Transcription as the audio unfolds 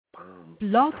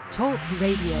Blog Talk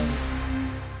Radio.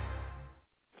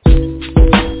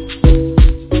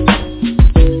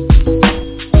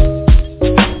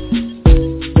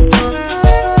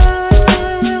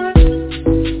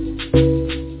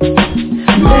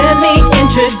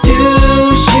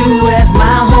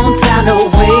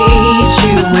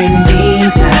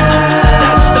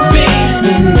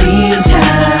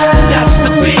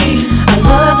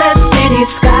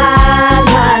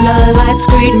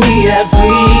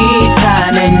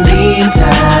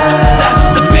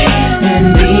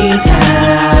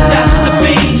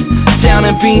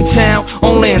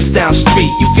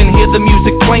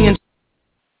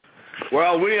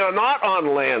 Well, we are not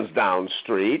on Lansdowne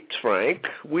Street, Frank.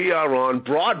 We are on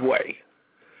Broadway.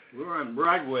 We're on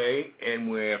Broadway,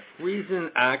 and we're freezing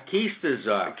our keisters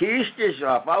off. Keisters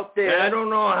off out there. And I don't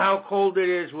know how cold it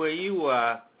is where you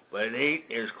are, but it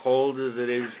ain't as cold as it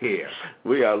is here.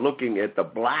 We are looking at the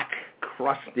black,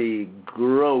 crusty,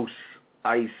 gross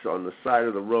ice on the side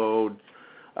of the road.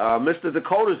 Mr.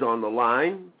 Dakota's on the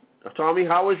line. Tommy,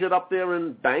 how is it up there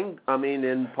in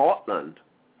Portland?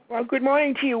 Well, good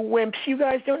morning to you, wimps. You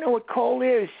guys don't know what cold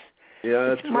is. Yeah,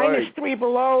 that's it's right. -3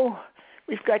 below.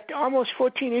 We've got almost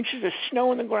 14 inches of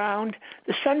snow on the ground.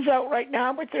 The sun's out right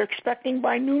now, but they're expecting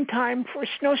by noontime for a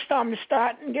snowstorm to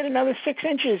start and get another 6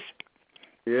 inches.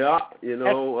 Yeah,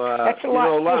 that's a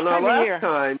lot. Last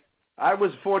time, I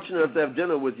was fortunate to have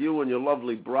dinner with you and your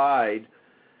lovely bride,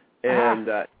 and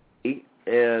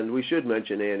and we should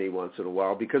mention Annie once in a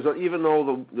while, because even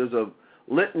though there's a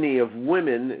litany of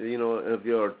women, of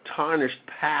your tarnished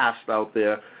past out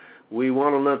there, we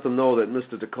want to let them know that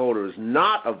Mr. Dakota is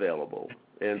not available.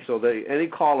 And so any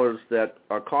callers that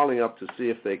are calling up to see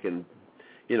if they can,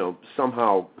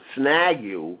 somehow snag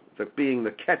you, that being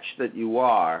the catch that you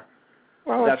are.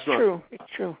 Well, that's true. It's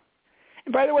true.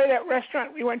 And by the way, that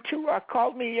restaurant we went to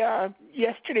called me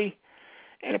yesterday,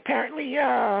 and apparently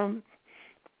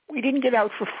we didn't get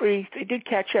out for free. They did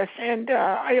catch us, and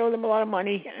I owe them a lot of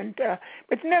money. And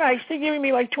but then they're giving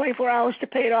me like 24 hours to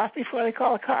pay it off before they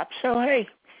call the cops. So, hey,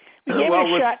 we gave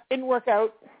it a shot. Didn't work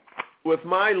out. With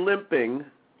my limping,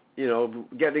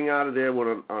 getting out of there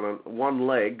on one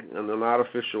leg, and an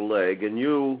artificial leg, and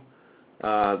you,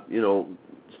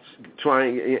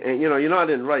 trying, you're not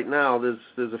in right now.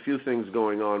 There's a few things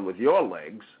going on with your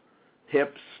legs,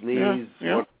 hips, knees.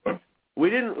 Yeah.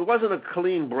 It wasn't a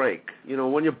clean break.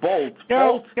 When you bolt.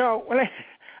 No. When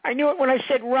I knew it when I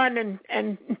said run,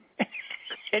 and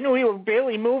I knew we were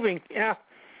barely moving. Yeah.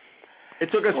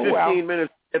 It took us 15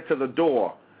 minutes to get to the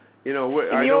door. In the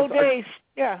old days,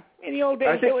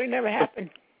 that would never happen.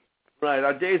 Right.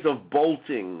 Our days of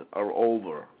bolting are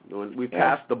over. We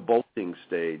passed the bolting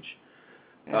stage.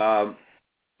 But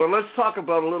let's talk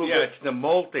about a little bit. Yeah, it's the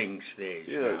molting stage.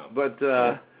 Yeah, now. But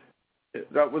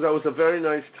that was a very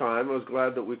nice time. I was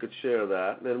glad that we could share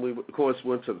that. And then we, of course,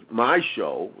 went to my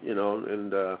show,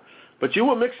 but you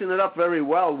were mixing it up very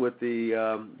well with the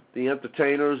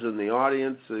entertainers and the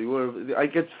audience. I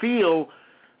could feel,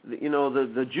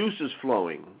 the juices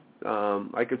flowing.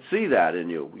 I could see that in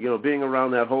you, being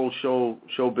around that whole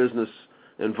show business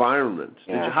environment.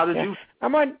 How did you?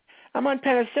 I'm on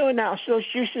penicillin now, so those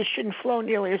juices shouldn't flow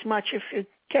nearly as much, if you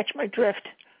catch my drift.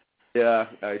 Yeah,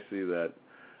 I see that.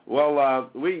 Well,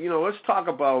 let's talk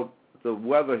about the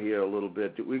weather here a little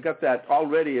bit. We got that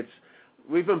already.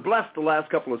 We've been blessed the last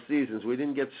couple of seasons. We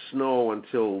didn't get snow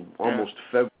until almost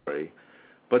February,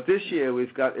 but this year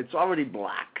it's already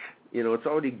black. It's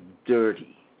already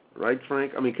dirty, right,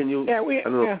 Frank? I mean, can you? Yeah, I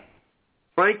don't know.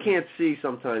 Frank can't see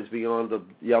sometimes beyond the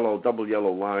double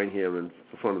yellow line here in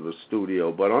front of the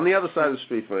studio, but on the other side of the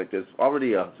street, Frank, there's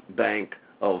already a bank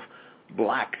of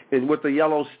black and with the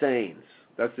yellow stains.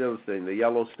 That's the other thing. The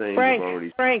yellow stains have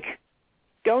already... Frank,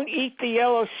 don't eat the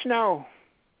yellow snow.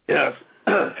 Yes.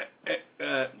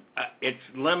 It's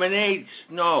lemonade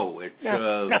snow. It's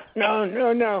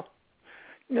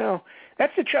No.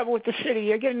 That's the trouble with the city.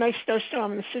 You get a nice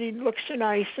snowstorm, and the city looks so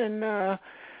nice, and the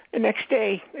next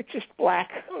day it's just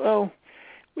black. Although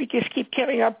we just keep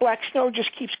carrying up. Black snow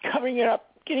just keeps covering it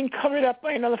up, getting covered up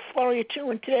by another flurry or two,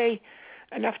 and today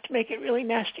enough to make it really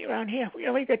nasty around here. We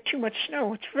only got too much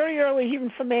snow. It's very early, even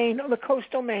for Maine, or the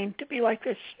coastal Maine, to be like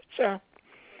this. So,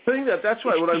 that's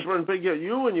right. What I'm trying to figure out,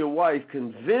 you and your wife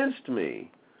convinced me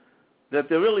that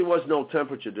there really was no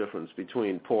temperature difference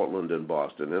between Portland and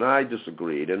Boston, and I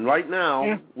disagreed. And right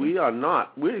now, we are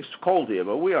not. It's cold here,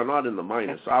 but we are not in the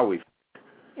minus, are we?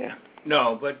 Yeah.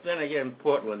 No, but then again,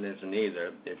 Portland isn't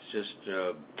either. It's just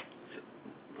Mr.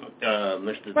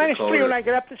 -3 Dakota. when I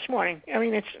got up this morning. I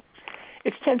mean,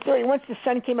 it's 10:30. Once the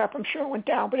sun came up, I'm sure it went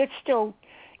down, but it's still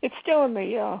in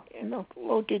the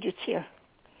low digits here.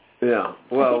 Yeah.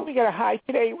 I Well, think we got a high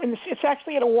today. It's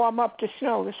actually going to warm up to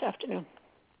snow this afternoon.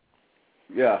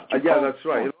 yeah, that's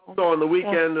right. And also on the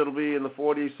weekend it'll be in the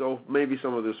 40s, so maybe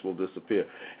some of this will disappear.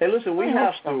 Hey, listen, we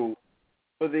have to.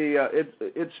 For the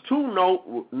it's too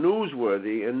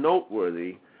newsworthy and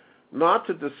noteworthy not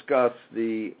to discuss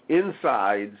the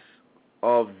insides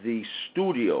of the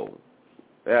studio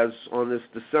as on this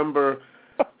December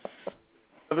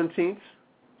 17th.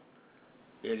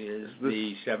 It is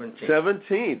the 17th.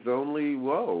 17th. Only,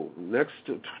 next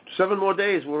 7 more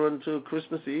days we're into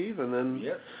Christmas Eve, and then.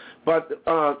 Yes. But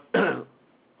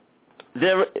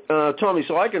there, Tommy,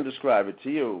 so I can describe it to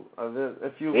you.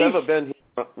 If you've ever been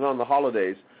here on the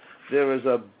holidays, there is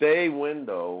a bay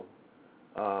window,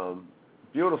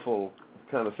 beautiful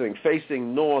kind of thing,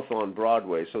 facing north on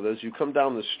Broadway. So as you come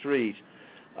down the street,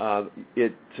 and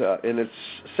it's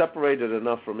separated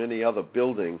enough from any other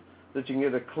building that you can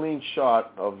get a clean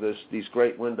shot of these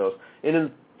great windows. And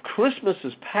in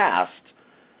Christmases past,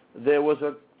 there was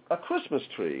a Christmas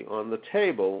tree on the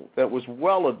table that was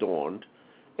well adorned,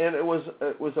 and it was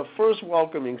a first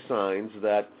welcoming signs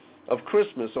of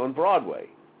Christmas on Broadway.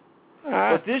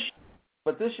 But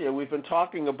this year we've been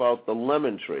talking about the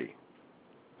lemon tree.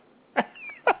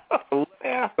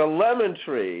 The lemon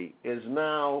tree is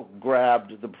now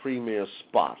grabbed the premier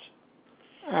spot,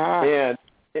 and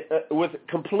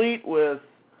complete with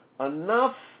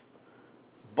enough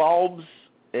bulbs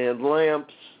and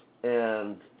lamps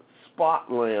and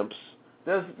spot lamps.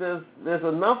 There's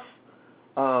enough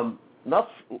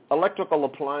electrical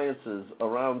appliances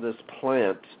around this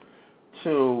plant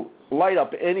to light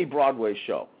up any Broadway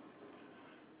show,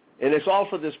 and it's all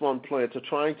for this one plant to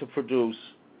trying to produce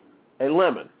a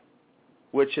lemon,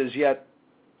 which has yet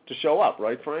to show up,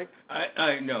 right, Frank?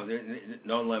 I know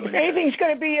no lemon. If anything's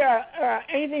going to be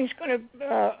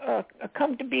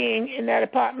come to being in that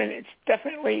apartment, it's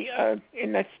definitely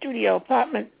in that studio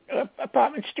apartment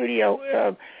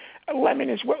studio. A lemon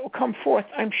is what will come forth,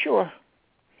 I'm sure.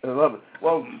 I love it.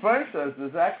 Well, Frank says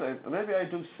there's actually, maybe I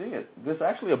do see it. There's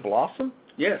actually a blossom.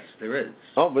 Yes, there is.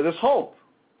 Oh, but there's hope.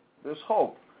 There's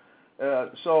hope.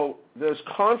 So there is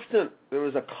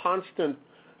a constant.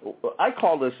 I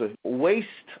call this a waste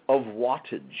of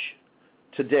wattage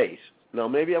to date. Now,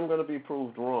 maybe I'm going to be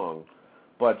proved wrong,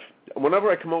 but whenever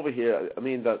I come over here, I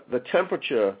mean, the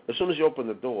temperature, as soon as you open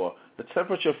the door, the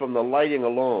temperature from the lighting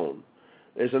alone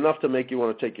is enough to make you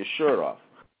want to take your shirt off.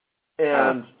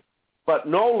 And but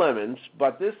no lemons,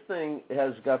 but this thing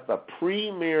has got the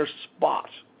premier spot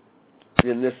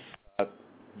in this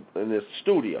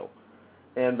studio.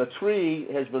 And the tree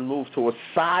has been moved to a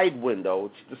side window.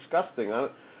 It's disgusting.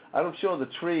 I'm sure the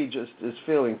tree just is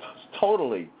feeling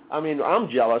totally, I mean, I'm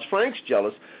jealous. Frank's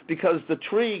jealous because the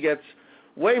tree gets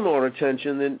way more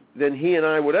attention than he and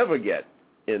I would ever get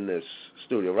in this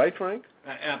studio. Right, Frank?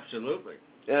 Absolutely.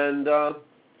 And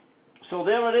so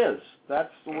there it is.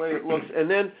 That's the way it looks. And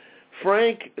then,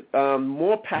 Frank,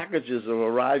 more packages are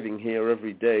arriving here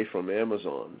every day from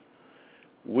Amazon.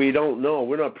 We don't know.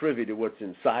 We're not privy to what's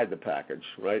inside the package,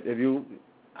 right? Have you?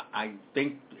 I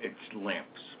think it's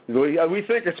lamps. We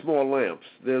think it's more lamps.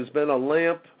 There's been a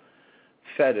lamp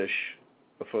fetish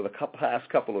for the past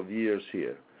couple of years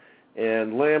here,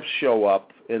 and lamps show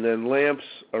up, and then lamps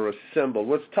are assembled.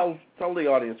 Let's tell the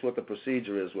audience what the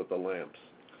procedure is with the lamps.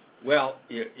 Well,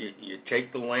 you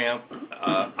take the lamp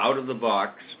out of the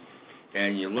box,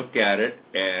 and you look at it,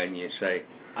 and you say,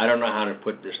 I don't know how to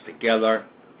put this together.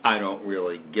 I don't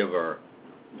really give a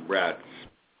rat's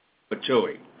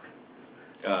patooey.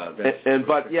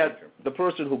 But yet the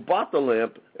person who bought the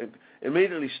lamp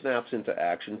immediately snaps into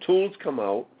action. Tools come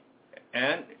out,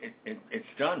 and it's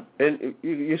done. And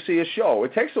you see a show.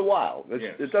 It takes a while.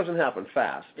 It doesn't happen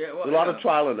fast. Yeah, well, a lot of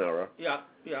trial and error. Yeah.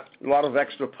 A lot of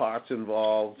extra parts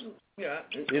involved. Yeah.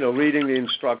 Reading the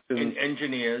instructions.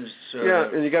 Engineers.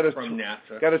 And you got to from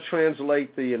NASA. Got to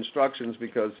translate the instructions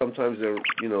because sometimes they're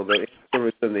they're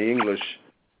in the English.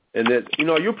 And that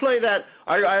you play that.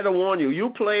 I had to warn you. You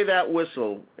play that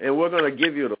whistle, and we're going to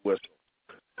give you the whistle.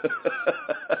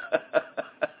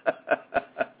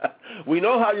 We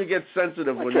know how you get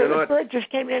sensitive when you're not. The bird just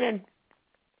came in and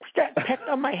pecked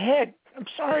on my head. I'm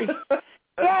sorry.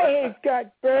 I hate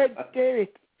God, bird, David.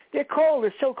 They're cold.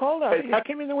 It's so cold out. They just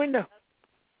came in the window.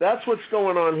 That's what's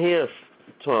going on here,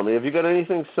 Tommy. Have you got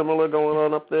anything similar going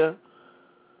on up there?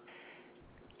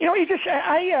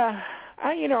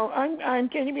 I'm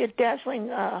getting to be a dazzling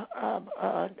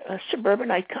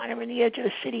suburbanite kind of on the edge of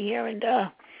the city here, and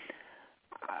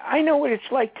I know what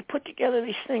it's like to put together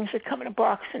these things that come in a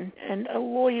box and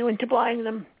lure you into buying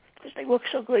them because they look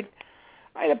so good.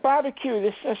 I had a barbecue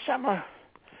this summer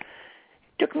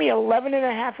took me 11 and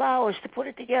a half hours to put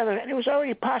it together, and it was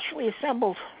already partially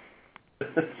assembled.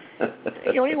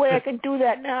 The only way I can do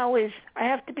that now is I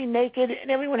have to be naked, and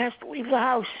everyone has to leave the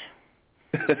house.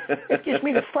 It gives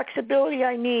me the flexibility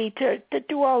I need to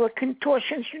do all the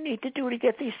contortions you need to do to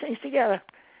get these things together.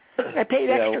 And I paid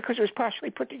extra because it was partially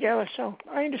put together, so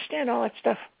I understand all that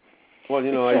stuff. Well,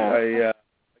 I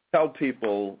tell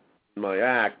people in my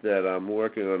act that I'm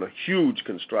working on a huge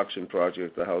construction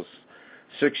project at the house,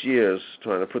 6 years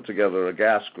trying to put together a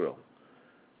gas grill.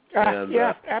 I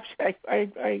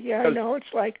know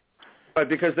it's like. Right,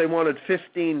 because they wanted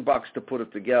 $15 to put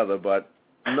it together, but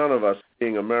none of us,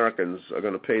 being Americans, are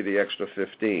going to pay the extra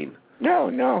 $15.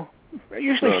 No.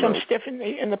 Usually some stiff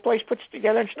in the place puts it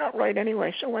together. It's not right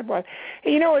anyway, so why bother?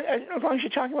 Hey, as long as you're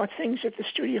talking about things at the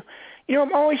studio,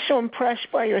 I'm always so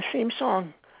impressed by your theme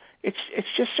song. It's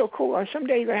just so cool.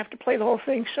 Someday you're going to have to play the whole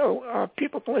thing so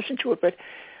people can listen to it, but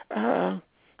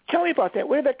tell me about that.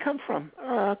 Where did that come from?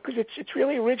 Because it's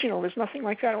really original. There's nothing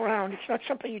like that around. It's not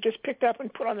something you just picked up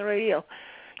and put on the radio.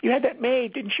 You had that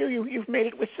made, didn't you? You've made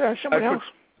it with someone else.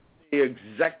 The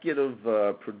executive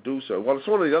producer. Well, it's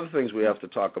one of the other things we have to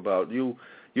talk about. You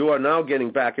are now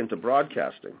getting back into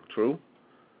broadcasting, true?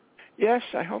 Yes,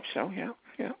 I hope so, yeah.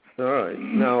 All right.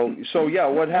 Now,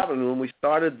 what happened when we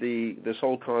started this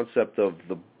whole concept of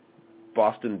the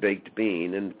Boston Baked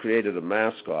Bean and created a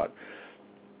mascot,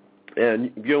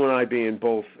 and you and I being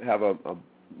both have a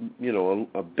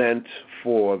bent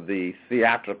for the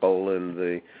theatrical and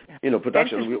the production.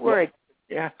 Bent is the word.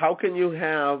 Yeah. How can you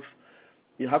have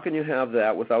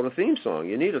that without a theme song?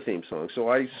 You need a theme song. So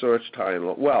I searched high and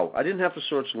low. Well, I didn't have to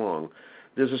search long.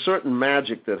 There's a certain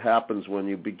magic that happens when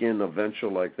you begin a venture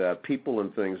like that. People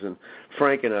and things, and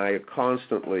Frank and I are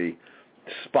constantly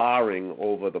sparring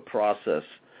over the process.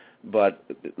 But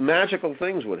magical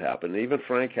things would happen. Even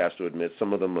Frank has to admit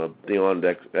some of them are beyond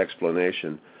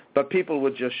explanation. But people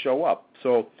would just show up.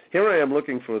 So here I am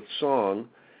looking for a song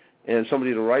and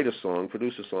somebody to write a song,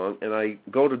 produce a song, and I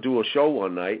go to do a show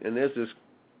one night, and there's this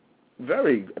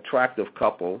very attractive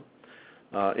couple,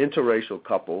 interracial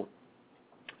couple,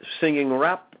 singing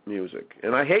rap music.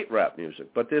 And I hate rap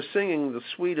music, but they're singing the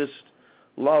sweetest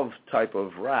love type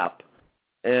of rap.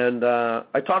 And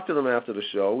I talked to them after the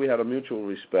show. We had a mutual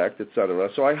respect, etc.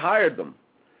 So I hired them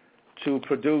to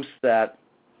produce that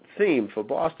theme for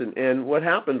Boston. And what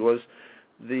happened was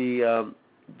the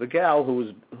gal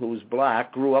who's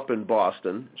black grew up in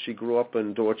Boston. She grew up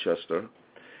in Dorchester.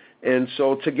 And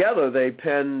so together they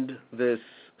penned this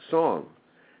song.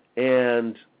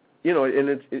 And,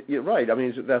 you're right. I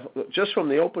mean, just from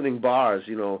the opening bars,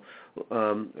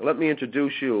 let me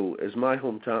introduce you as my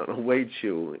hometown awaits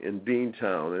you in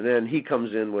Beantown. And then he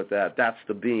comes in with that's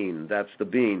the bean.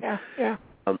 Yeah.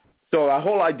 So our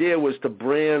whole idea was to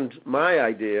brand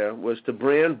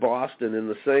Boston in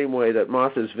the same way that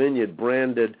Martha's Vineyard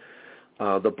branded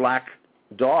the black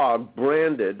dog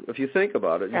branded. If you think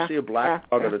about it, you see a black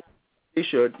dog on a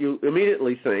T-shirt, you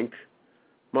immediately think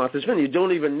Martha's Vineyard. You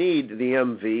don't even need the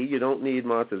MV. You don't need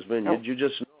Martha's Vineyard. Nope. You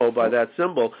just know by that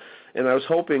symbol. And I was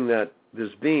hoping that this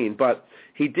bean, but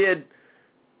he did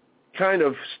kind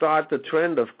of start the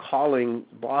trend of calling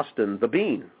Boston the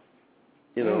Bean.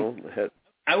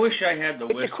 I wish I had the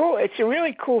wisdom. It's a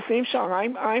really cool theme song.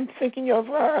 I'm thinking of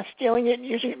stealing it and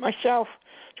using it myself.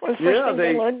 It's one of the first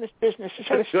things I learned in this business is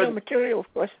how to steal material, of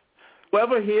course.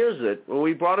 Whoever hears it, when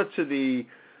we brought it to the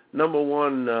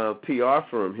 #1 PR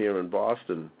firm here in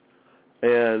Boston,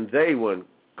 and they went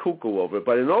cuckoo over it.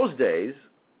 But in those days,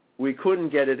 we couldn't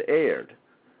get it aired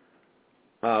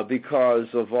because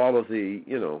of all of the,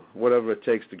 whatever it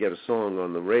takes to get a song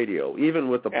on the radio. Even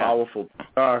with the powerful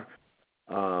PR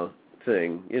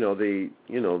thing,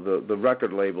 the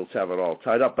record labels have it all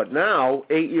tied up. But now,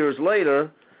 8 years later,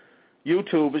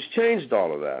 YouTube has changed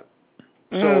all of that.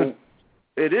 So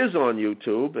it is on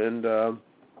YouTube, and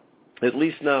at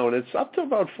least now, and it's up to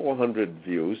about 400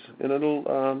 views, and it'll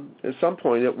at some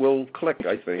point it will click,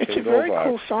 I think. It's a very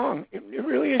cool song. It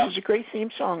really is. It's a great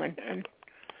theme song, and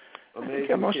I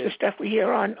think most of the stuff we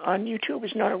hear on YouTube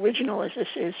is not original as this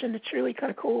is, and it's really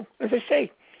kind of cool. As I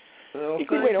say, it's a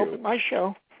good way to open my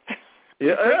show.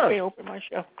 Yeah, great way to open my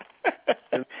show.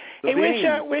 Hey,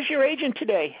 where's your agent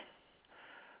today?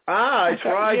 I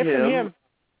tried him.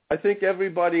 I think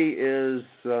everybody is.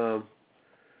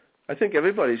 I think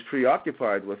everybody's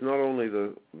preoccupied with not only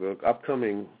the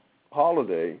upcoming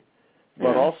holiday,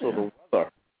 but also the weather.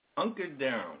 Hunkered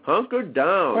down.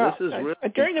 Well, this is really...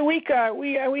 During the week,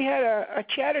 we had a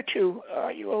chat or two,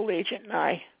 your old agent and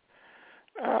I.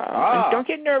 And don't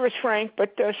get nervous, Frank,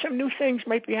 but some new things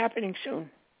might be happening soon.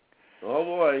 Oh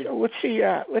boy! So let's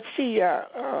see.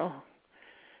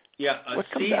 Yeah. What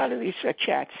comes out of these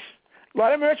chats? A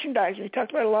lot of merchandising. We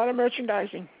talked about a lot of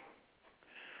merchandising.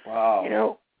 Wow. You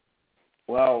know.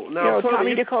 Well, now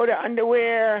Tommy Dakota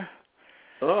underwear.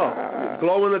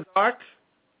 Glow in the dark.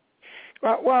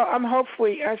 Well, I'm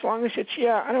hopefully, as long as it's,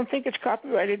 I don't think it's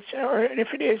copyrighted, or if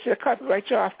it is, the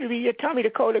copyright's off. Maybe Tommy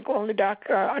Dakota glow in the dark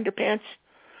underpants,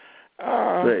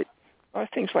 Right. or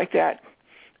things like that.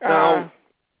 Now,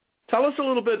 tell us a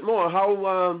little bit more. How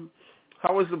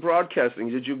was the broadcasting?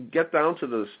 Did you get down to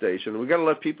the station? We got to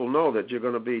let people know that you're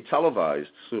going to be televised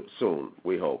soon.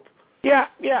 We hope. Yeah.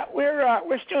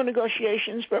 We're still in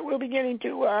negotiations, but we're beginning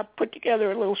to put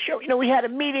together a little show. You know, we had a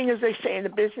meeting, as they say in the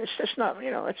business. That's not,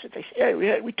 that's what they say.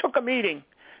 We took a meeting.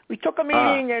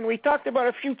 And we talked about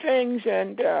a few things,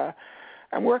 and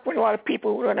I'm working with a lot of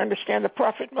people who don't understand the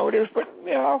profit motive, but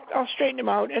I'll straighten them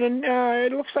out. And then,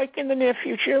 it looks like in the near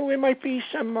future there might be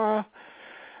some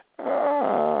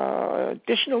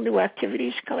additional new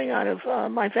activities coming out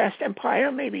of my vast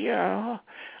empire. Maybe a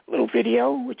little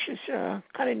video, which is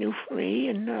kind of new for me,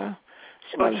 and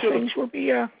some other things will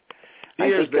be. I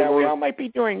think we all might be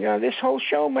doing. This whole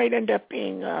show might end up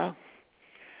being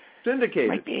syndicated.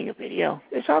 Might being a video.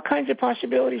 There's all kinds of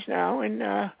possibilities now, and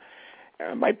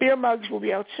my beer mugs will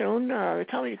be out soon. The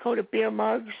Tommy Dakota beer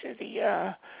mugs,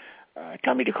 the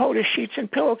Tommy Dakota sheets and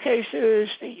pillowcases.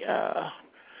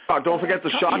 Don't forget the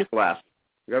shot glass.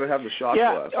 You got to have the shot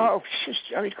glass.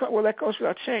 Well, that goes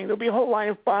without saying. There'll be a whole line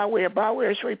of barware.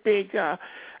 Barware is very big. I'm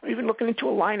even looking into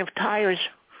a line of tires.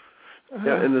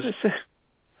 And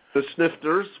the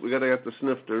snifters. We got to get the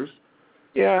snifters.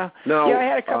 Yeah. No. I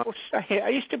had a couple. I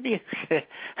used to be.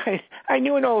 I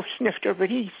knew an old snifter, but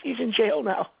he's in jail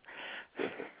now.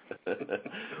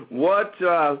 What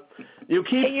you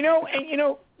keep?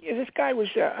 This guy was.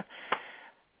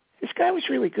 This guy was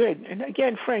really good. And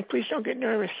again, Frank, please don't get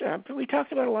nervous. But we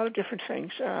talked about a lot of different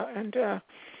things, and a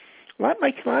lot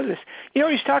might come out of this.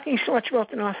 He's talking so much about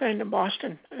the North End of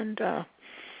Boston, and for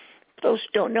those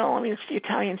who don't know, I mean, it's the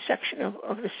Italian section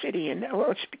of the city, and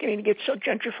it's beginning to get so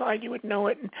gentrified you would know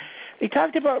it. And they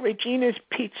talked about Regina's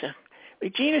Pizza.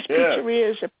 Regina's Pizzeria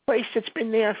is a place that's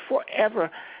been there forever.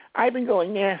 I've been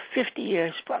going there 50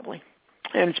 years probably,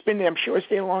 and it's been there. I'm sure it's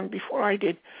there long before I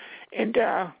did, and.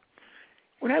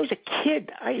 When I was a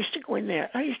kid, I used to go in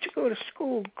there. I used to go to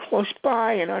school close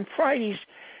by, and on Fridays,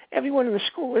 everyone in the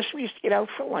school list, we used to get out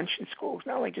for lunch in school. It's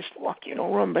not like just lock you in a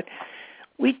room, but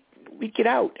we'd get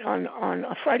out on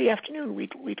a Friday afternoon.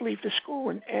 We'd leave the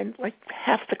school, and like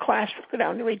half the class would go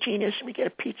down to Regina's, and we'd get a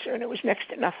pizza, and it was next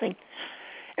to nothing.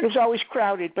 And it was always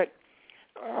crowded, but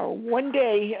one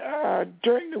day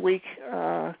during the week,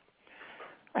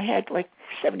 I had like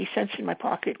 70 cents in my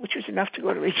pocket, which was enough to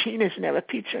go to Regina's and have a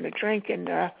pizza and a drink. And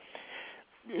it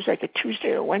was like a Tuesday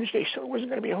or Wednesday, so it wasn't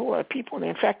going to be a whole lot of people in there.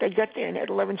 In fact, I got there, and at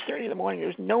 11:30 in the morning, there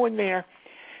was no one there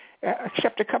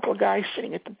except a couple of guys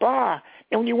sitting at the bar.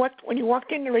 And when you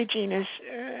walked into Regina's,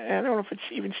 I don't know if it's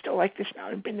even still like this now.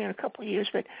 I've been there a couple of years,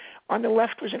 but on the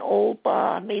left was an old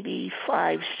bar, maybe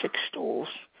 5-6 stools.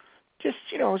 Just,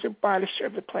 it was a bar to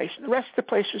serve the place. And the rest of the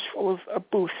place was full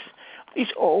of booths.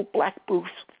 These old black booths,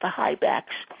 the high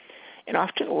backs, and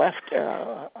off to the left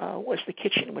was the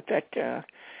kitchen with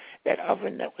that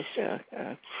oven that was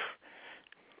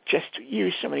just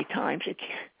used so many times. It's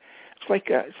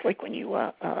like when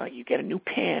you get a new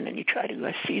pan and you try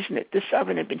to season it. This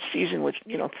oven had been seasoned with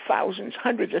thousands,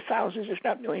 hundreds of thousands, if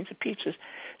not millions of pizzas.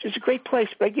 So it's a great place.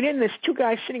 But I get in, there's two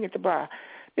guys sitting at the bar.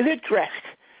 They're dressed,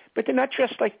 but they're not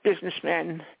dressed like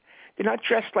businessmen. They're not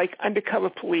dressed like undercover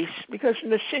police, because in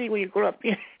the city when you grow up,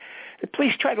 the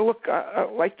police try to look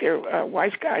like they're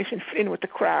wise guys and fit in with the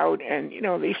crowd. And,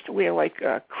 they used to wear like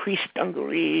creased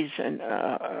dungarees and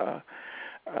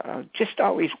just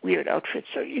all these weird outfits.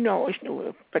 So, always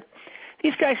knew. But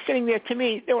these guys sitting there, to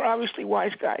me, they were obviously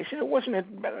wise guys. And it wasn't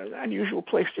an unusual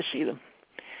place to see them.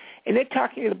 And they're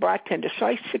talking to the bartender. So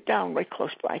I sit down right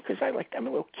close by because I'm a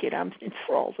little kid. I'm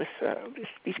enthralled with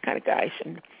these kind of guys.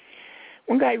 And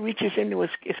one guy reaches into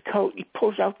his coat. He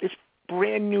pulls out this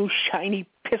brand new shiny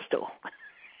pistol.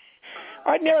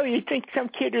 Ordinarily, you'd think some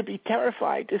kid would be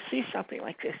terrified to see something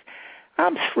like this.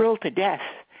 I'm thrilled to death.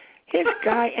 Here's a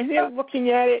guy, and they're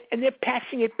looking at it, and they're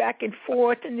passing it back and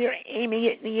forth, and they're aiming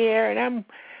it in the air, and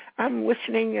I'm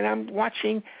listening, and I'm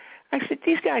watching. I said,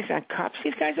 these guys aren't cops.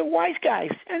 These guys are wise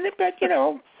guys. And they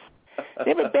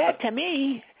were bad to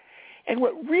me. And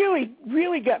what really,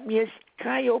 really got me is the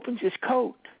guy opens his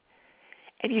coat,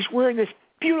 and he's wearing this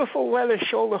beautiful leather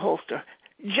shoulder holster,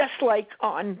 just like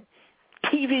on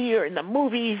TV or in the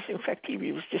movies. In fact,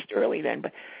 TV was just early then.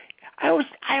 But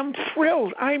I'm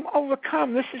thrilled. I'm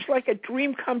overcome. This is like a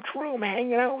dream come true. I'm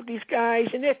hanging out with these guys,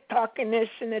 and they're talking this,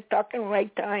 and they're talking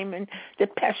ragtime, and they're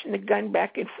passing the gun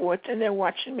back and forth, and they're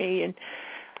watching me, and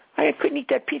I couldn't eat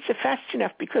that pizza fast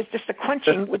enough because just the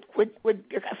crunching would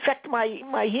affect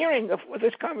my hearing of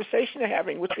this conversation they're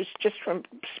having, which was just from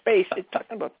space. They're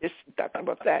talking about this, talking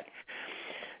about that.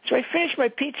 So I finished my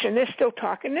pizza, and they're still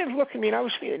talking. They're looking at me, and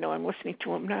obviously they know I'm listening to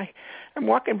them. And I'm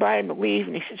walking by him to leave,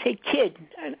 and he says, "Hey, kid."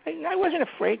 And I wasn't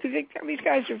afraid because these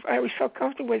guys, I always felt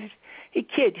comfortable with. "Hey,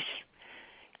 kid,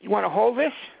 you want to hold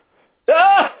this?"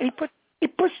 Ah! And he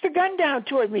puts the gun down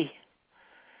toward me.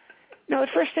 Now, the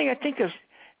first thing I think of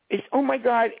is, oh, my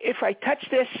God, if I touch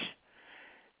this,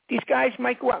 these guys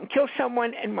might go out and kill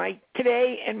someone, and my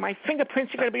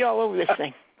fingerprints are going to be all over this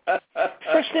thing.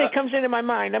 First thing that comes into my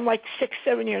mind. I'm like 6,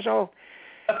 7 years old.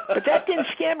 But that didn't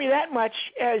scare me that much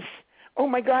as, oh,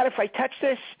 my God, if I touch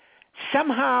this,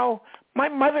 somehow my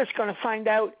mother's going to find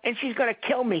out, and she's going to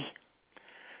kill me.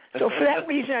 So for that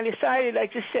reason, I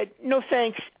just said, no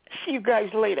thanks, see you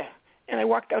guys later. And I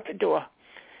walked out the door.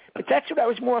 But that's what I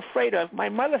was more afraid of, my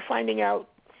mother finding out.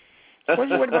 I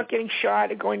wasn't worried about getting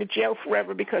shot or going to jail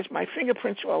forever because my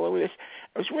fingerprints were all over this.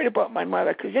 I was worried about my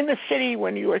mother because in the city,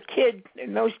 when you were a kid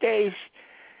in those days,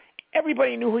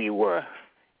 everybody knew who you were.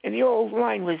 And the old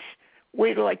line was,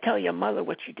 wait till I tell your mother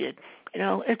what you did.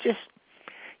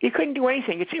 You couldn't do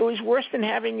anything. It was worse than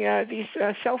having these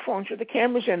cell phones with the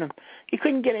cameras in them. You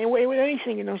couldn't get away with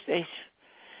anything in those days.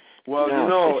 Well,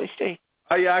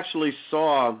 I actually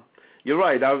saw... You're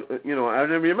right. I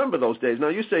remember those days. Now,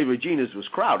 you say Regina's was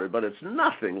crowded, but it's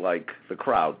nothing like the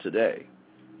crowd today.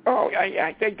 Oh,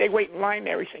 yeah. They wait in line and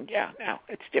everything. Yeah, now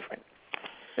it's different.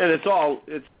 And it's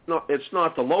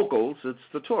not the locals, it's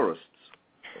the tourists.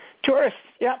 Tourists,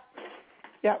 yeah.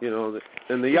 Yeah.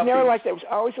 And the yuppies. Never like that. It was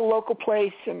always a local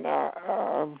place, and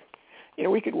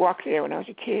we could walk there when I was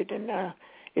a kid, and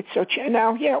it's so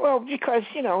now, because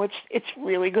it's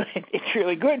really good. It's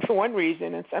really good for one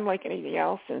reason. It's unlike anything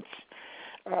else. It's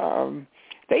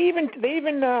they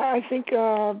even I think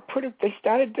they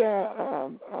started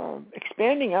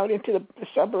expanding out into the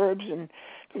suburbs, and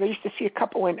I used to see a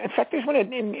couple in fact, there's one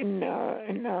in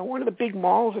one of the big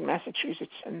malls in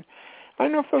Massachusetts, and I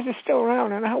don't know if those are still around.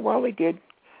 I don't know how well they did.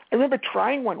 I remember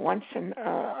trying one once and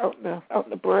out in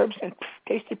the burbs, and it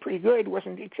tasted pretty good. It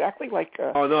wasn't exactly like...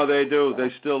 oh, no, they do. They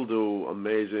still do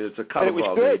amazing. It's a cut. But it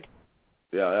was good.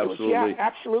 Yeah, absolutely. Yeah,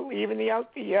 absolutely. Even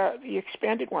the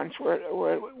expanded ones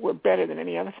were better than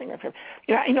any other thing I've had.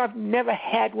 I've never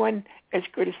had one as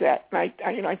good as that. And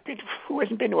who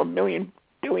hasn't been to a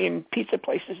billion pizza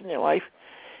places in their life?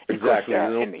 Exactly.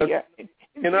 In the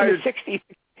 60s.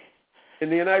 In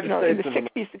the United States,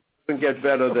 it doesn't get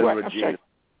better than Regina.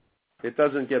 It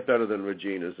doesn't get better than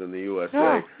Regina's in the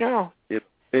USA. No.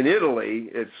 In Italy,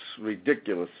 it's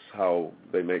ridiculous how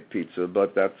they make pizza,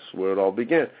 but that's where it all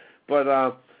began. But,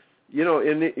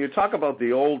 you talk about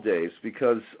the old days,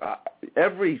 because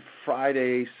every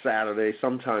Friday, Saturday,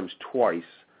 sometimes twice,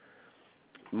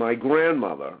 my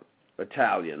grandmother,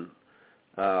 Italian,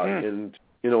 and,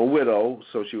 a widow,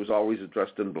 so she was always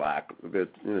dressed in black, a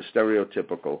bit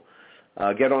stereotypical,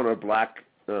 get on her black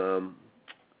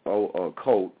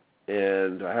coat,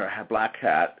 and her black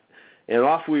hat, and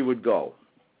off we would go.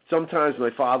 Sometimes my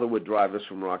father would drive us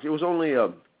from Rock. It was only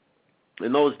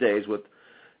in those days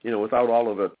without all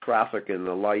of the traffic and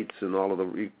the lights and all of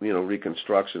the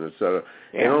reconstruction, et cetera.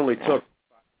 It only took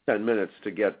 10 minutes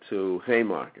to get to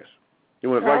Haymarket. It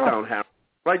went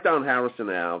right down Harrison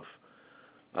Ave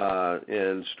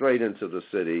and straight into the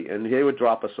city, and he would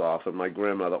drop us off, and my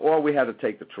grandmother, or we had to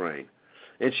take the train,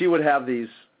 and she would have these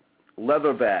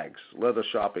leather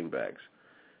shopping bags,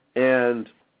 and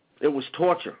it was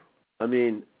torture. I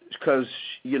mean, because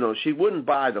she wouldn't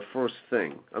buy the first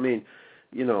thing. I mean,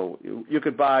 you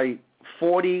could buy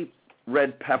 40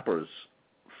 red peppers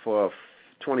for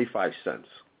 25 cents,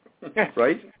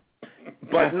 right?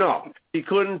 But no, she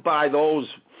couldn't buy those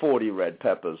 40 red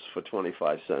peppers for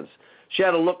 25 cents. She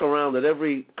had to look around at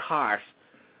every cart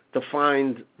to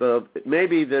find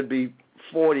maybe there'd be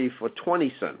 40 for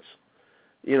 20 cents.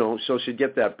 So she'd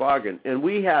get that bargain. And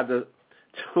we had to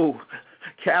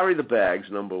carry the bags,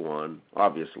 number one,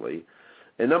 obviously.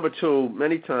 And number two,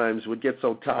 many times would get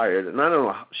so tired. And I don't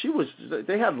know,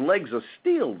 they had legs of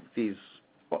steel, these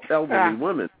elderly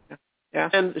women. Yeah.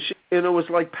 And it was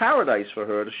like paradise for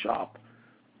her to shop.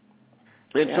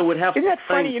 And so we'd have... Isn't that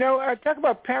funny? Talk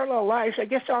about parallel lives. I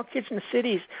guess all kids in the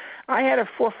cities. I had a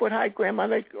 4-foot-high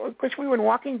grandmother. Of course, we were in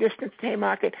walking distance to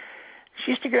Haymarket.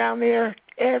 She used to go down there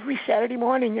every Saturday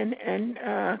morning and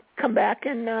come back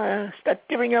and start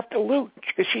divvying up the loot,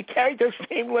 because she carried those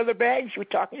same leather bags you were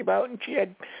talking about, and she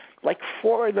had like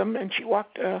 4 of them, and she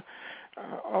walked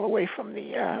all the way from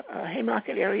the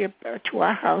Haymarket area to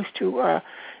our house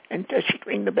and she'd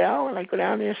ring the bell, and I'd go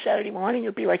down there Saturday morning.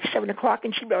 It'd be like 7 o'clock,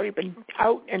 and she'd already been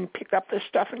out and pick up the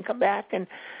stuff and come back, and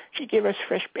she'd give us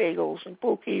fresh bagels and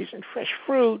cookies and fresh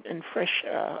fruit and fresh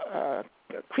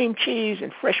cream cheese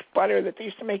and fresh butter that they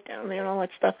used to make down there and all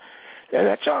that stuff.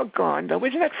 That's all gone, though.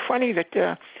 Isn't that funny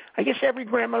that I guess every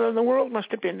grandmother in the world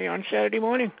must have been there on Saturday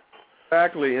morning?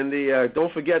 Exactly, and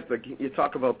don't forget, you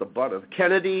talk about the butter.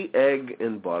 Kennedy Egg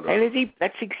and Butter. Kennedy,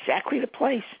 that's exactly the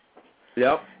place.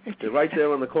 Yep, they're right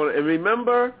there on the corner. And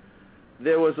remember,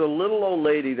 there was a little old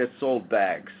lady that sold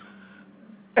bags.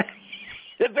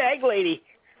 The bag lady.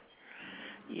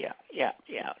 Yeah.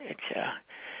 It's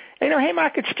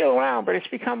Haymarket's still around, but it's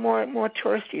become more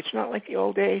touristy. It's not like the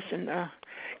old days. And at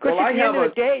the end of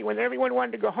the day, when everyone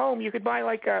wanted to go home, you could buy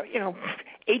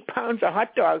 8 pounds of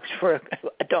hot dogs for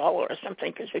 $1 or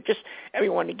something, because it just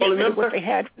everyone to get rid of what they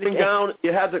had. Down,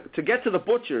 you had to get to the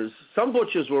butchers. Some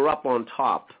butchers were up on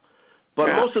top, but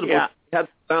most of the butchers had to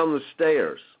go down the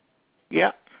stairs.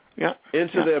 Yeah.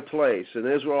 Into their place, and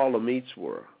there's where all the meats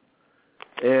were.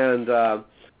 And I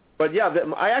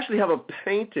actually have a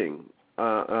painting,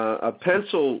 a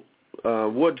pencil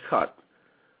woodcut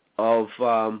of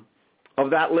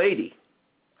that lady.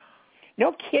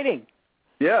 No kidding.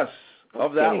 Yes,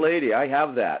 of that lady. I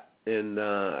have that, and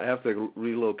I have to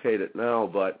relocate it now.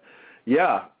 But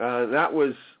that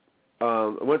was.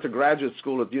 I went to graduate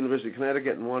school at the University of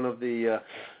Connecticut, and I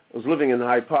was living in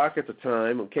Hyde Park at the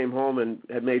time, and came home and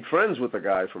had made friends with a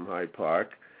guy from Hyde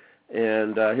Park,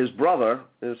 and his brother.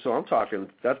 And so I'm talking,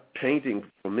 that painting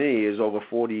for me is over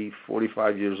 40,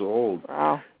 45 years old.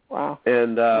 Wow.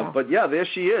 And but there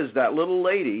she is, that little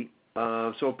lady.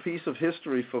 So a piece of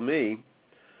history for me.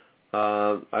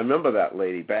 I remember that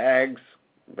lady. Bags.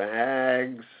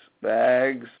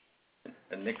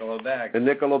 A nickel a bag.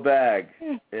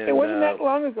 Yeah. And it wasn't that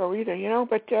long ago either,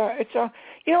 but it's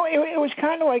it was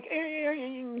kind of like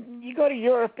you go to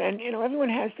Europe and everyone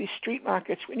has these street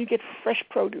markets when you get fresh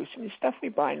produce, and the stuff we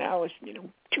buy now is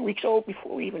 2 weeks old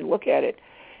before we even look at it,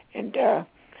 and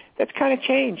that's kind of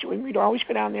changed. We'd always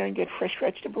go down there and get fresh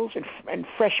vegetables and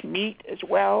fresh meat as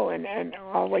well, and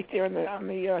all right there on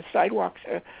the sidewalks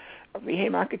of the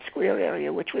Haymarket Square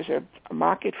area, which was a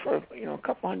market for a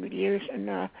couple hundred years,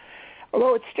 and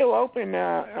although it's still open,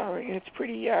 it's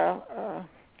pretty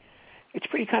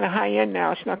kind of high end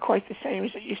now. It's not quite the same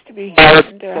as it used to be.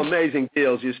 Amazing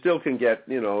deals. You still can get,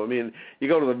 you go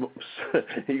to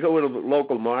the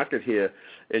local market here,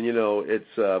 and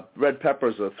it's red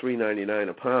peppers are $3.99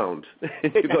 a pound.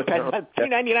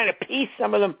 $3.99 a piece,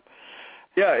 some of them.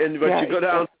 Yeah, you go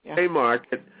down to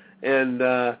Haymarket, and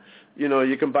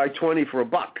you can buy 20 for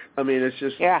 $1. I mean, it's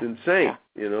just insane,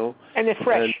 And they're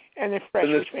fresh,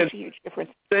 which makes a huge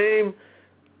difference.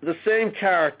 The same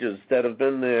characters that have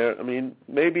been there. I mean,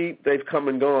 maybe they've come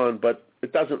and gone, but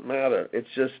it doesn't matter. It's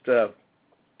just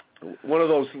one of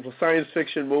those science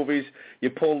fiction movies. You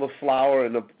pull the flower,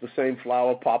 and the same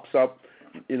flower pops up.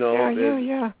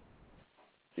 Yeah.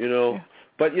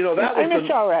 But that I miss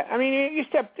all that. I mean, you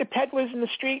used to have the peddlers in the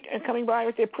street and coming by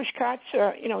with their push carts,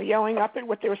 yelling up at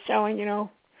what they were selling.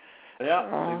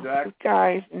 Yeah, exactly.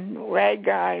 Guys and rag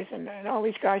guys and all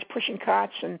these guys pushing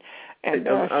carts and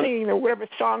singing whatever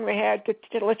song they had to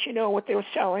let you know what they were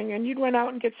selling. And you'd run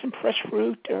out and get some fresh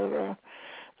fruit or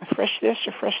fresh this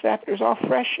or fresh that. But it was all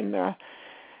fresh. And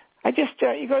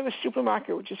you go to the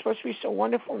supermarket, which is supposed to be so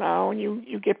wonderful now, and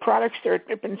you get products that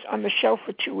have been on the shelf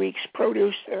for 2 weeks,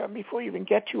 produce, before you even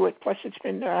get to it. Plus it's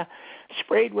been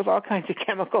sprayed with all kinds of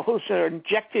chemicals or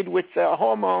injected with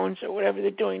hormones or whatever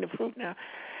they're doing to fruit now.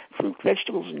 Fruit,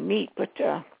 vegetables, and meat. But,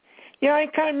 I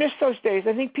kind of miss those days.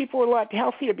 I think people were a lot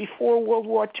healthier before World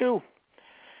War II.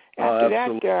 After that,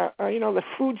 the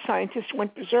food scientists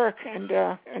went berserk, and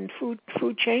food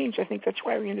changed. I think that's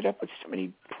why we ended up with so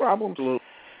many problems. Well,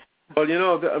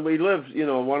 we live,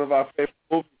 one of our favorite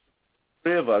movies,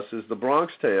 three of us, is The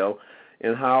Bronx Tale,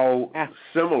 and how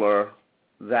similar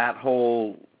that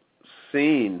whole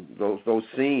scene, those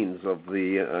scenes of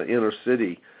the inner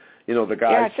city, the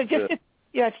guys...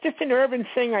 it's just an urban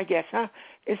thing, I guess, huh?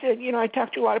 I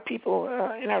talk to a lot of people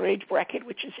in our age bracket,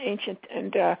 which is ancient,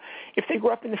 and if they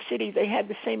grew up in the city, they had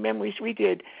the same memories we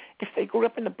did. If they grew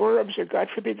up in the burbs or, God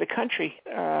forbid, the country,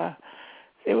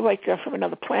 they were like from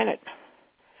another planet.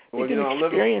 They didn't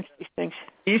experience these things.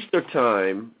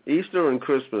 Easter and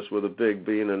Christmas were the big,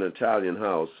 being an Italian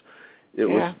house.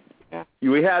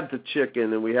 We had the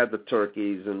chicken, and we had the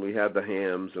turkeys, and we had the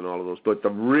hams and all of those, but the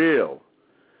real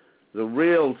the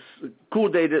real coup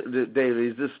de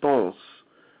resistance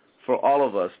for all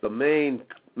of us, the main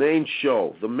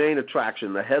show, the main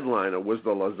attraction, the headliner was the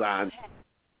lasagna.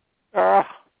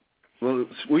 Well,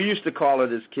 we used to call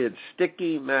it as kids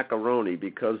sticky macaroni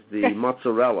because the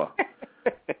mozzarella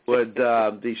would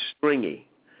be stringy.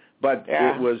 But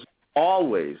it was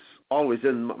always,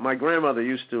 and my grandmother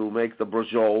used to make the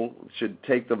brajol. She'd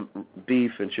take the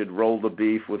beef and she'd roll the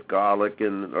beef with garlic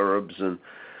and herbs and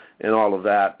all of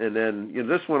that. And then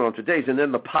this went on for days. And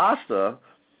then the pasta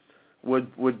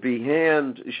would be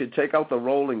she'd take out the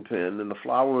rolling pin and the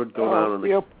flour would go down in the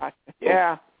real pasta.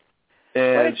 Yeah.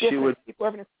 And she would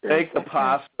make the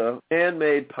pasta,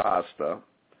 handmade pasta,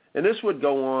 and this would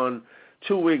go on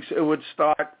 2 weeks. It would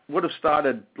have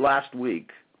started last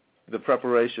week, the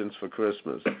preparations for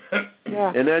Christmas.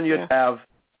 And then you'd have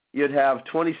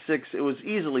 26. It was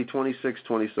easily 26,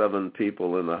 27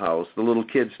 people in the house. The little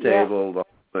kids table, the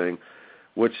whole thing,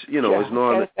 which is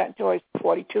not. That until I was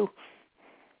 42.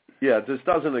 Yeah, this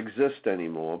doesn't exist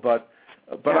anymore. But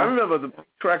I remember the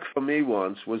trek for me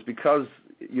once was because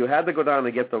you had to go down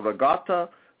and get the ricotta,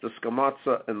 the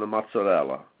scamozza, and the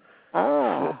mozzarella.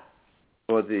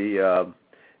 For the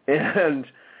and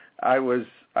I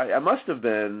must have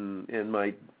been in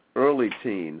my early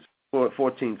teens,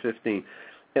 14, 15,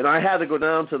 and I had to go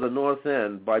down to the North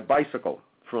End by bicycle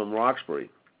from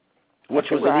Roxbury, which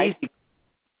was an easy.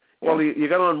 Well, you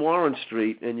got on Warren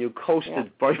Street and you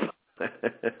coasted right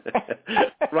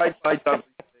by Dudley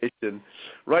Station,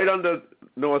 right under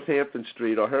Northampton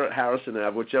Street or Harrison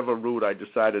Ave, whichever route I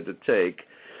decided to take.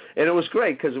 And it was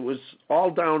great because it was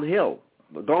all downhill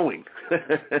going.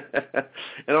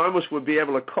 And I almost would be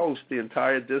able to coast the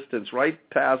entire distance right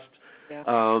past,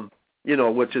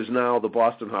 which is now the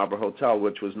Boston Harbor Hotel,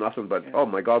 which was nothing but, oh,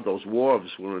 my God, those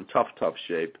wharves were in tough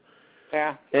shape.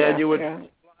 Yeah. And you would fly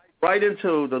right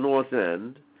into the North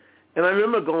End. And I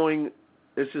remember going,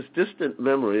 it's this distant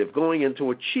memory of going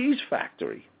into a cheese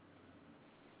factory.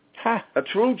 A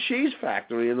true cheese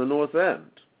factory in the North End,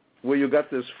 where you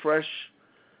got this fresh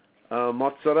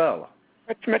mozzarella.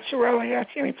 Mozzarella, yeah,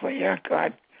 it's the only place. Yeah,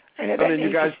 God. I mean,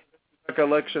 you guys have a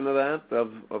recollection of that,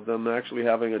 of them actually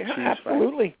having a cheese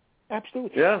factory?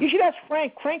 Absolutely. Yeah. You should ask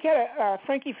Frank. Frank had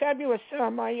Frankie Fabulous,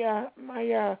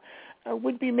 my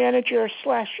would-be manager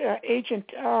 / agent.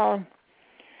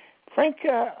 Frank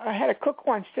had a cook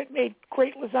once that made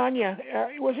great lasagna.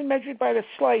 It wasn't measured by the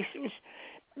slice. It was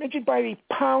measured by the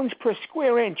pounds per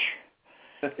square inch.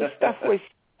 The stuff was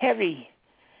heavy.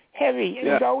 And it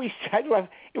was always,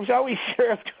 it was always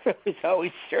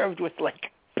served with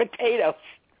like potatoes.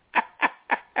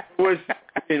 Was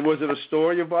it a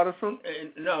store you bought it from?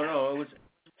 No, it was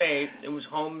made. It was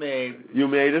homemade. You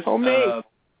made it? Homemade.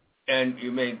 And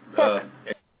you made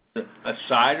a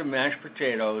side of mashed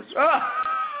potatoes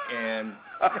and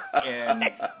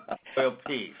boiled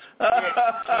peas.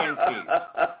 Canned peas.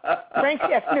 Frank's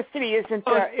ethnicity isn't.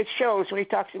 It shows when he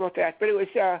talks about that. But it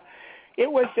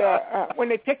was when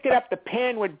they picked it up, the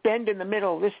pan would bend in the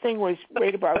middle. This thing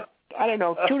weighed about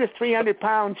 200 to 300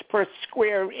 pounds per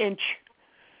square inch.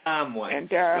 And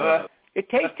it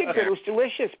tasted good. It was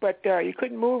delicious, but you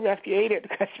couldn't move after you ate it,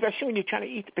 especially when you're trying to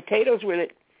eat the potatoes with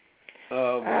it.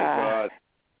 Oh my God!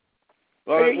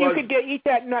 Well, you could eat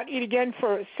that and not eat again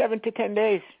for 7 to 10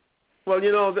 days. Well,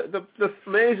 the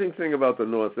amazing thing about the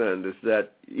North End is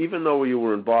that even though you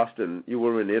were in Boston, you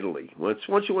were in Italy. Once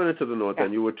you went into the North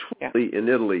End, you were truly in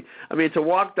Italy. I mean, to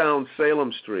walk down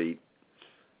Salem Street,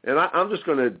 and I'm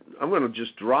going to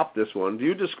just drop this one. Do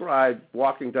you describe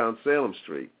walking down Salem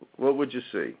Street? What would you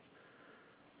see?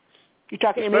 You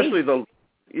talking Especially to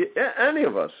me? Any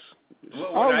of us.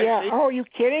 Yeah. Oh, are you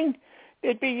kidding?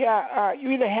 It'd be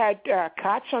you either had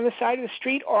carts on the side of the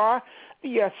street, or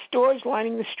the stores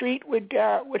lining the street would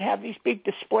have these big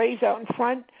displays out in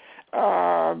front.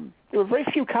 There were very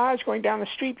few cars going down the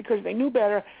street because they knew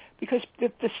better, because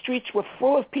the streets were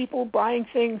full of people buying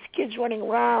things, kids running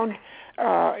around.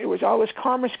 It was all this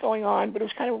commerce going on, but it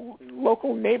was kind of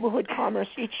local neighborhood commerce.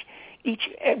 Each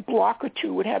block or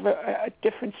two would have a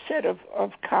different set of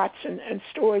carts and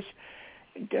stores.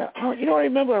 And, what I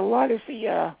remember a lot is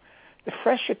the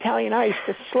fresh Italian ice,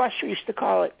 the slush we used to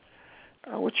call it,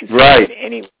 which you could get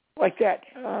any like that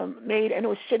made, and it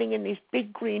was sitting in these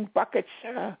big green buckets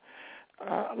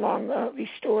along these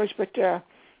stores. But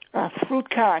fruit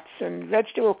carts and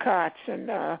vegetable carts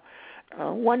and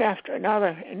one after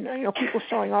another, and people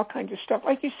selling all kinds of stuff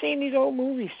like you see in these old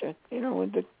movies.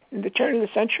 In the turn of the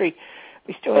century,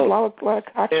 we still had a lot of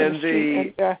carts in the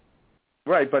street.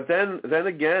 Right, but then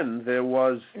again, there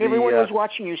was and everyone was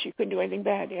watching you, so you couldn't do anything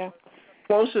bad. Yeah.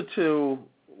 Closer to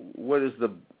what is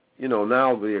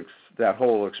now that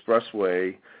whole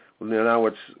expressway Now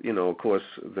it's, of course,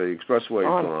 the expressway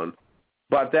is gone.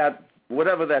 But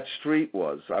whatever that street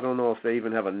was, I don't know if they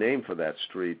even have a name for that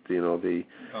street. North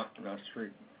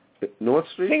Street. North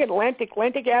Street? I think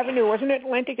Atlantic Avenue, wasn't it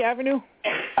Atlantic Avenue?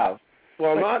 Yeah.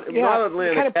 Well, not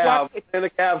Atlantic Ave.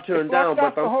 Atlantic Ave turned down,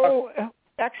 but the whole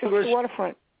access to the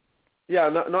waterfront. Yeah,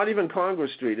 not even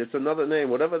Congress Street. It's another name.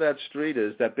 Whatever that street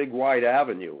is, that big wide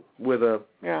avenue with a,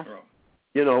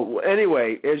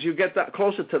 anyway, as you get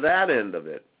closer to that end of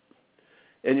it,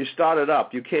 and you started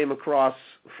up, you came across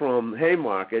from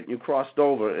Haymarket, you crossed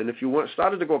over, and if you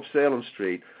started to go up Salem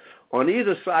Street, on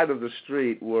either side of the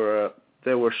street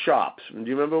there were shops. Do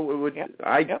you remember?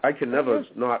 I can never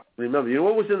not remember. You know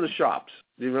what was in the shops?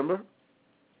 Do you remember?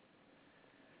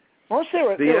 Most there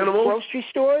were grocery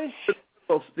stores.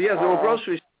 Yeah, there were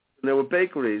grocery stores and there were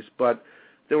bakeries, but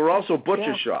there were also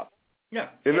butcher shops. Yeah.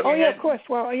 Of course.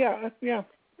 Well, yeah.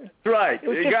 Right.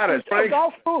 You got it. It was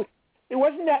all food. There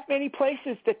wasn't that many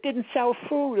places that didn't sell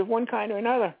food of one kind or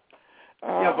another.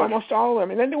 Almost all of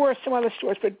them. And then there were some other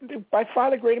stores, but by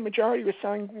far the greater majority was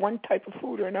selling one type of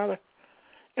food or another.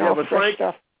 But fresh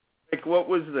stuff. Like what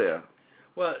was there?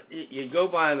 Well, you go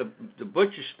by the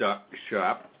butcher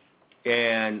shop,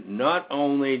 and not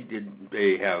only did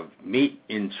they have meat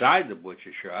inside the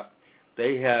butcher shop,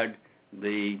 they had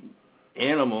the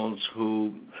animals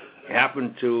who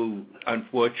happened to,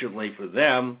 unfortunately for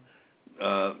them,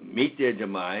 meet their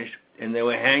demise, and they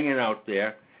were hanging out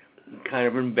there, kind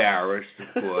of embarrassed,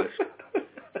 of course,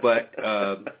 but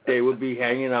they would be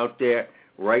hanging out there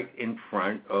right in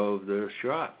front of the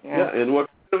shop. Yeah, and what?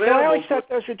 I always thought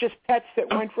those were just pets that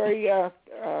weren't very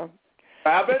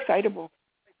excitable.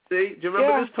 See, do you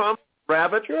remember this, Tom?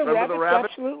 Rabbit? Sure, remember the rabbit?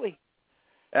 Absolutely.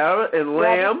 Rabbit and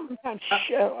lamb? I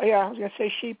was going to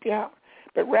say sheep, yeah.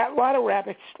 But a lot of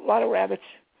rabbits.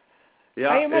 Yeah,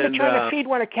 I remember trying to feed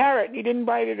one a carrot, and he didn't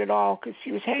bite it at all because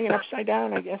she was hanging upside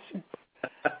down, I guess. They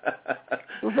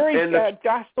were very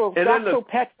docile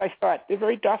pets, I thought. They're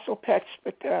very docile pets,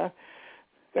 but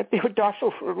that they were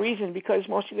docile for a reason because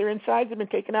most of their insides have been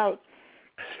taken out.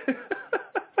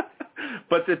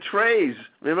 But the trays,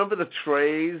 remember the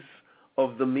trays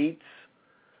of the meats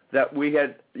that we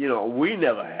had, we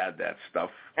never had that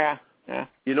stuff. Yeah.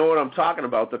 You know what I'm talking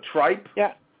about, the tripe?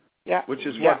 Yeah. Which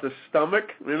is what, the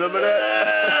stomach? Remember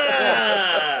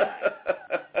that?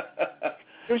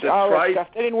 There's all that stuff.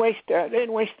 They didn't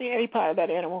waste any part of that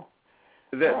animal.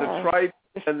 The tripe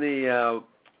and the,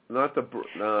 not the,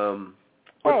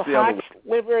 what's the other one?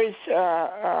 Livers,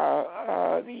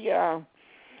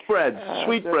 breads,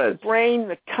 sweet breads. The brain,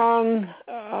 the tongue,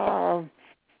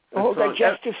 the whole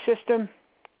digestive system.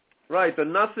 Right, the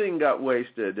nothing got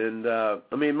wasted. And,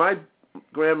 my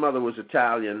grandmother was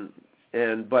Italian,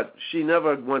 but she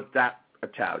never went that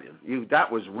Italian.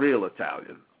 That was real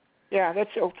Italian. Yeah, that's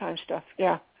old-time stuff,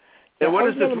 yeah. And what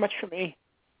is never much for me.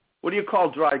 What do you call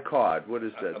dry cod? What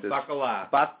is that?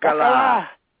 Bacala.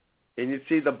 And you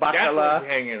see the bacala. That was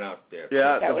hanging out there.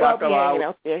 Yeah, that the would all be bacala. hanging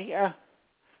out there, yeah.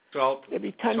 Salt. There'd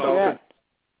be tons of that.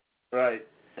 Right.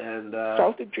 And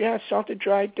salted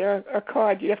dried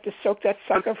cod. You'd have to soak that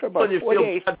sucker for about 4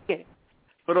 days.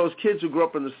 For those kids who grew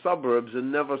up in the suburbs and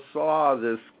never saw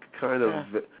this kind of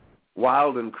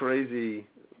wild and crazy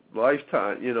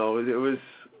lifetime, it was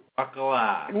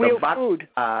bacala. Real food.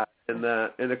 And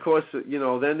of course,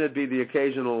 then there'd be the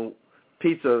occasional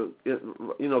pizza.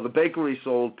 The bakery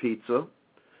sold pizza.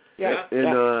 Yeah.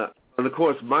 And of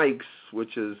course, Mike's,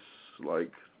 which is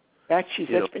like. That's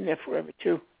been there forever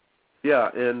too. Yeah,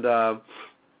 and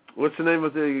what's the name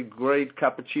of the great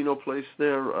cappuccino place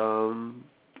there? I'm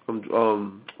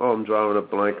drawing a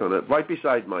blank on it. Right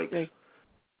beside Mike's,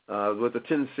 with the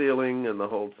tin ceiling and the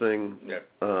whole thing. Yeah.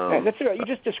 That's right. You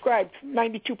just described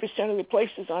 92% of the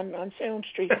places on Salem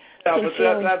Street. Yeah, but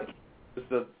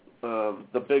that's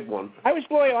the big one. I was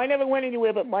loyal. I never went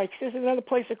anywhere but Mike's. There's another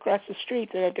place across the street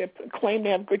that claim they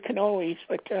have good cannolis,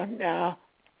 but no.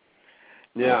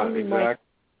 Yeah, exactly.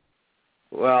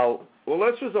 Well,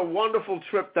 this was a wonderful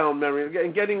trip down memory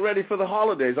and getting ready for the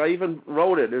holidays. I even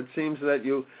wrote it. It seems that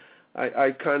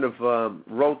I kind of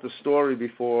wrote the story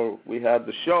before we had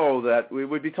the show that we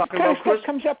would be talking about Christmas. Stuff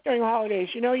comes up during holidays.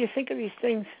 You think of these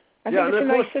things. I think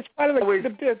it's part of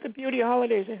the beauty of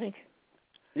holidays, I think.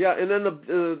 Yeah, and then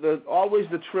always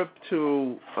the trip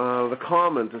to the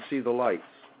Common to see the lights.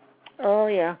 Oh,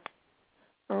 yeah.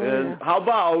 How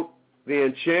about the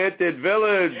Enchanted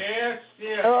Village? Yes.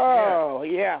 Oh,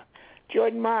 yeah.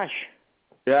 Jordan Marsh.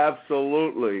 Yeah,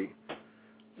 absolutely.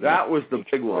 That was the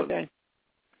big one.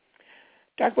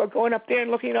 Talk about going up there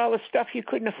and looking at all the stuff you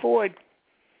couldn't afford.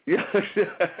 Yeah,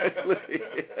 exactly.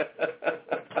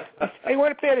 I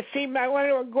went up there to see. I wanted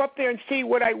to go up there and see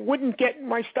what I wouldn't get in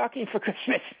my stocking for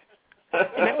Christmas,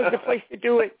 and that was the place to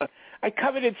do it. I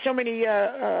coveted so many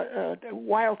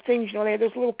wild things. You know, they had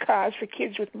those little cars for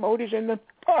kids with motors in them.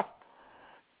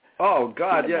 Oh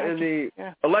God, yeah, and the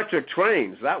electric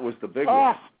trains. That was the big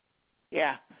one.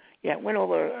 Yeah, it went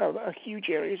over a huge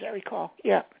area, as I recall.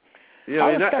 Yeah,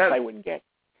 all the stuff I wouldn't get.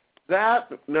 That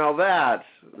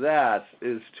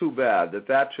is too bad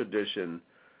that tradition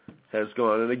has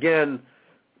gone. And again,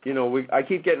 you know, I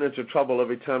keep getting into trouble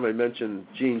every time I mention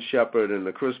Gene Shepard and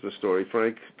the Christmas Story.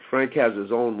 Frank has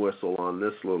his own whistle on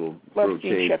this little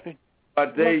routine. Gene Shepard.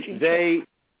 But they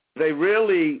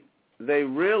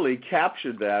really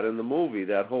captured that in the movie,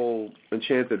 that whole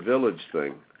Enchanted Village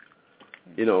thing.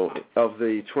 You know, of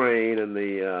the train and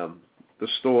the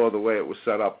store, the way it was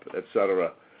set up,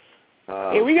 etc.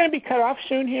 Are we going to be cut off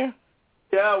soon here?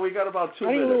 Yeah, we got about 2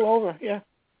 minutes. A little over, yeah.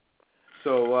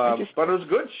 So, but it was a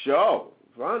good show.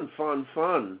 Fun.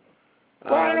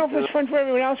 Well, I don't know if it was fun for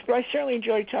everyone else, but I certainly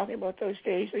enjoyed talking about those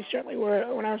days. They certainly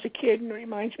were when I was a kid, and it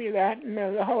reminds me of that. And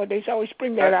the holidays always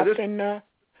bring that up.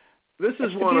 This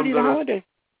is one I'm going to.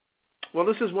 Well,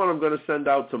 this is one I'm going to send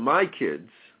out to my kids,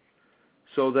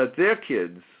 so that their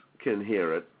kids can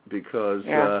hear it, because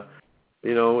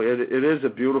you know, it is a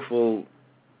beautiful.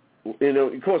 You know,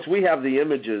 of course, we have the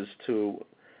images to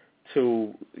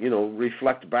you know,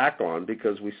 reflect back on,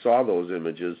 because we saw those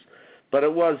images. But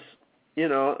it was, you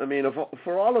know, I mean,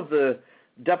 for all of the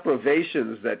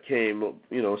deprivations that came,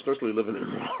 you know, especially living in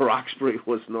Roxbury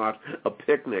was not a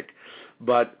picnic.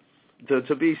 But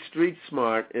to be street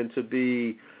smart and to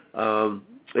be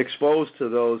exposed to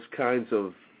those kinds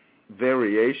of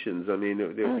variations, I mean,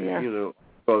 you know,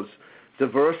 those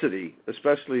diversity,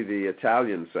 especially the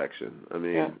Italian section. I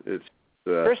mean, it's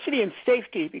diversity and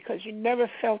safety, because you never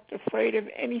felt afraid of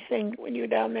anything when you were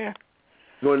down there.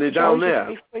 When you're down there,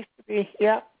 a safe place to be.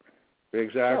 Yeah,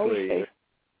 exactly.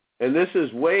 And this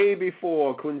is way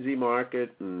before Quincy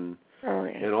Market and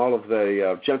all of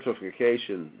the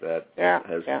gentrification that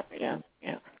has. Yeah.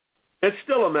 It's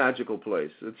still a magical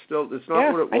place. It's not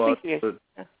what it was. I think it is.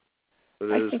 But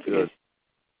it is good. It is.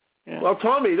 Yeah. Well,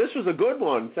 Tommy, this was a good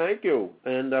one. Thank you.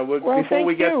 And before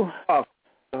we get off,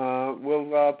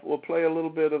 we'll play a little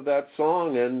bit of that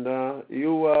song, and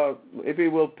maybe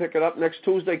we'll pick it up next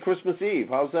Tuesday, Christmas Eve.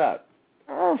 How's that?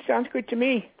 Oh, sounds good to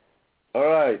me. All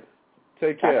right.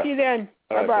 Take care. Talk to you then.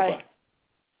 All right, bye-bye.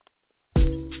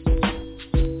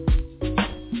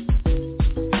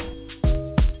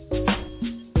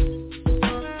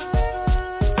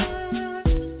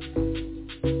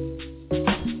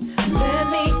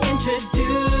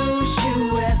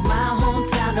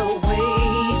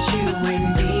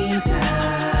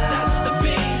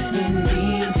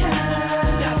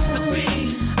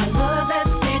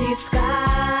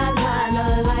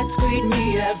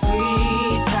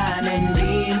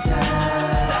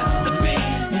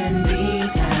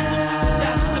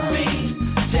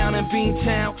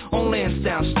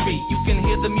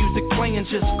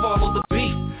 Just follow the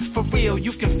beat. For real,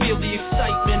 you can feel the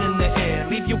excitement in the air.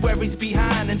 Leave your worries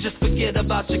behind and just forget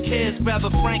about your cares. Grab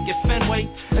a Frank at Fenway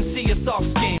and see a Sox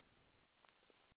game.